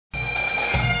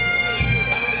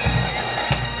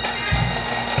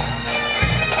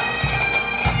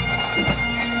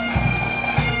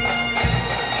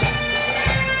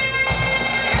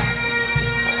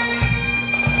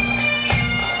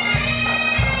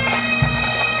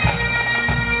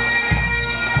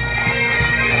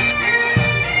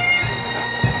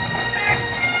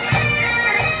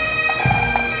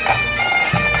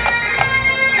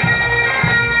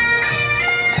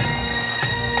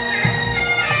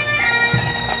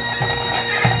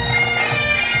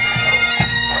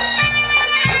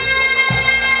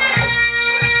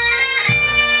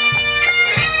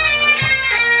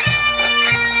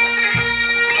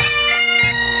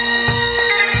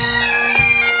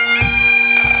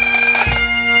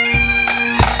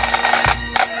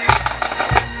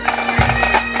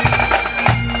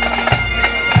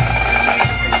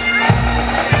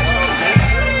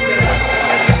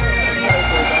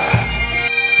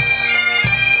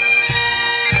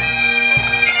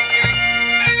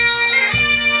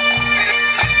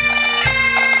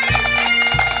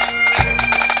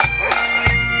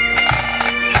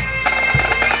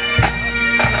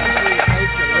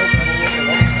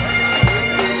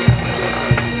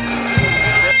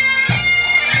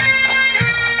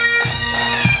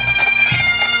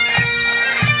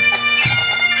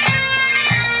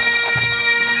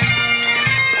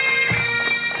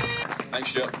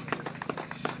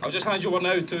over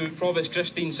now to Provost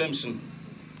Christine Simpson.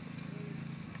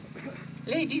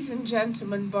 Ladies and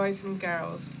gentlemen, boys and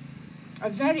girls, a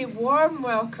very warm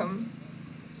welcome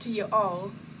to you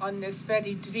all on this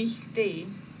very Teith day.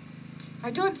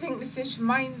 I don't think the fish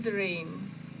mind the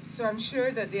rain, so I'm sure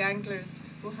that the anglers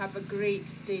will have a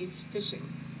great day's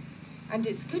fishing. And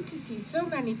it's good to see so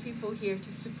many people here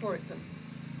to support them.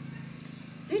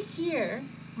 This year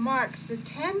marks the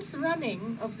 10th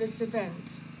running of this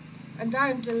event, and I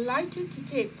am delighted to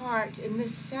take part in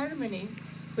this ceremony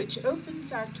which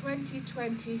opens our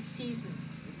 2020 season.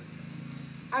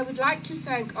 I would like to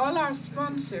thank all our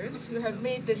sponsors who have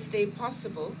made this day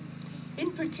possible,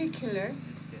 in particular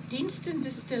Deanston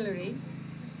Distillery,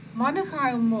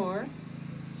 Monaghan Moor,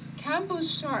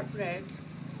 Campbell's Shortbread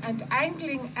and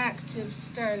Angling Active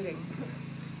Stirling.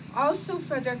 Also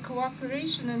for their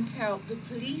cooperation and help, the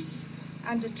police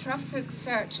and the Trussock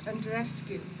Search and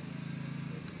Rescue.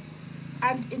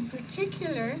 And in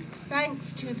particular,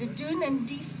 thanks to the Doon and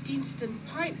Deanston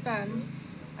Pipe Band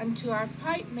and to our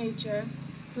pipe major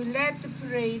who led the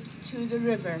parade to the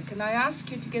river. Can I ask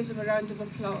you to give them a round of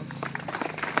applause?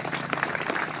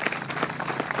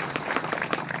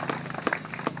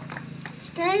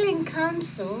 Stirling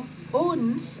Council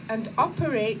owns and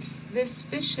operates this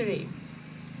fishery.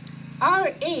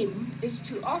 Our aim is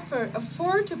to offer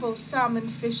affordable salmon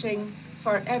fishing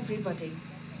for everybody.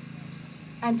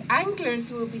 And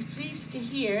anglers will be pleased to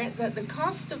hear that the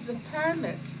cost of the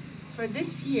permit for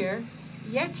this year,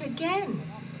 yet again,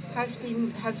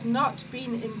 has not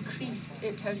been increased.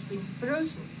 It has been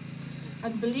frozen.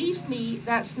 And believe me,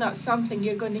 that's not something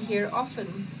you're going to hear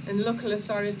often in local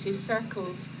authority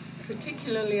circles,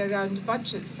 particularly around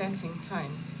budget setting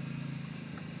time.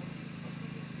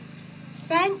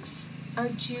 Thanks are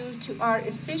due to our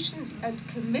efficient and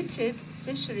committed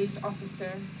fisheries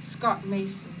officer, Scott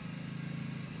Mason.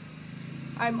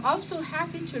 I'm also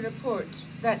happy to report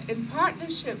that in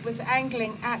partnership with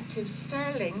Angling Active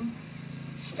Stirling,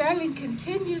 Stirling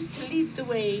continues to lead the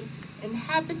way in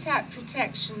habitat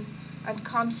protection and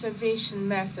conservation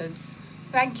methods.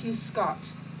 Thank you,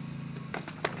 Scott.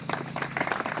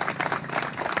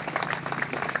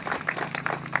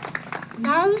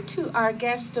 Now to our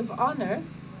guest of honour,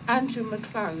 Andrew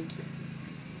MacLeod.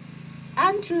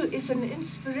 Andrew is an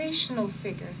inspirational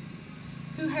figure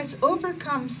who has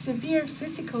overcome severe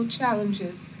physical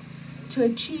challenges to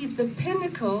achieve the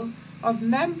pinnacle of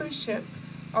membership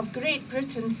of Great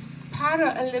Britain's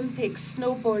Paralympic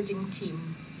snowboarding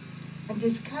team and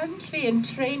is currently in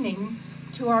training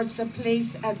towards a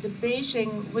place at the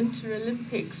Beijing Winter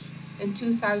Olympics in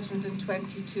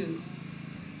 2022.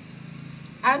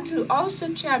 Andrew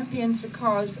also champions the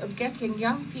cause of getting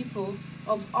young people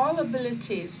of all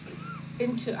abilities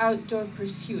into outdoor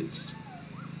pursuits.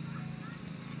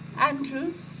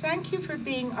 Andrew, thank you for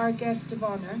being our guest of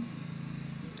honour.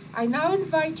 I now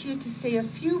invite you to say a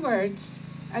few words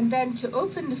and then to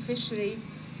open the fishery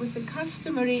with the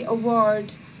customary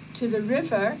award to the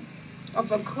river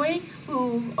of a quaich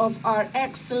full of our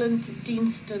excellent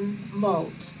Deanston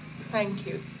malt. Thank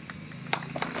you.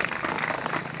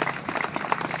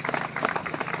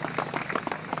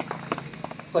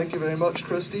 Thank you very much,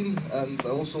 Christine, and I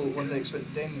also want to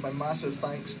extend my massive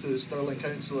thanks to Stirling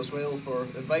Council as well for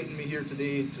inviting me here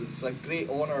today. It's a great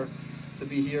honour to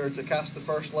be here to cast the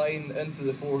first line into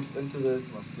the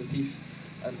Teith,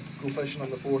 and go fishing on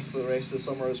the Forth for the rest of the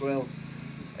summer as well.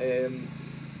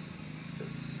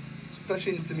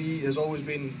 Fishing to me has always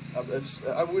been,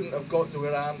 I wouldn't have got to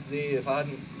where I am today if I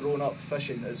hadn't grown up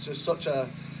fishing. It's just such a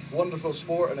wonderful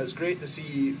sport, and it's great to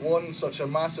see such a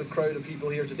massive crowd of people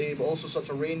here today, but also such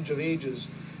a range of ages.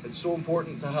 It's so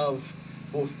important to have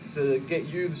both to get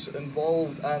youths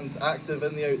involved and active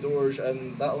in the outdoors,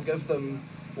 and that'll give them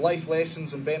life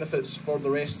lessons and benefits for the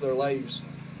rest of their lives.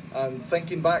 And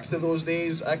thinking back to those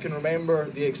days, I can remember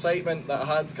the excitement that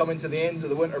I had coming to the end of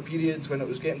the winter period when it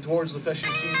was getting towards the fishing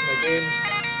season again.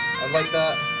 And like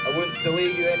that, I won't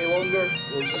delay you any longer.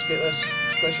 We'll just get this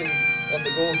fishing on the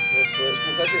go. So let's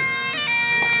go fishing.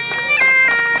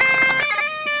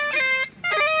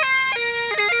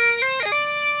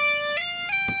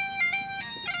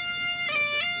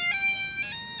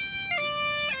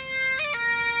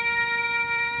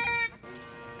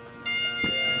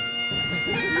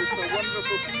 It's a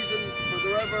wonderful season for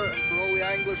the river and for all the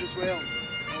anglers as well.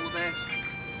 All the best.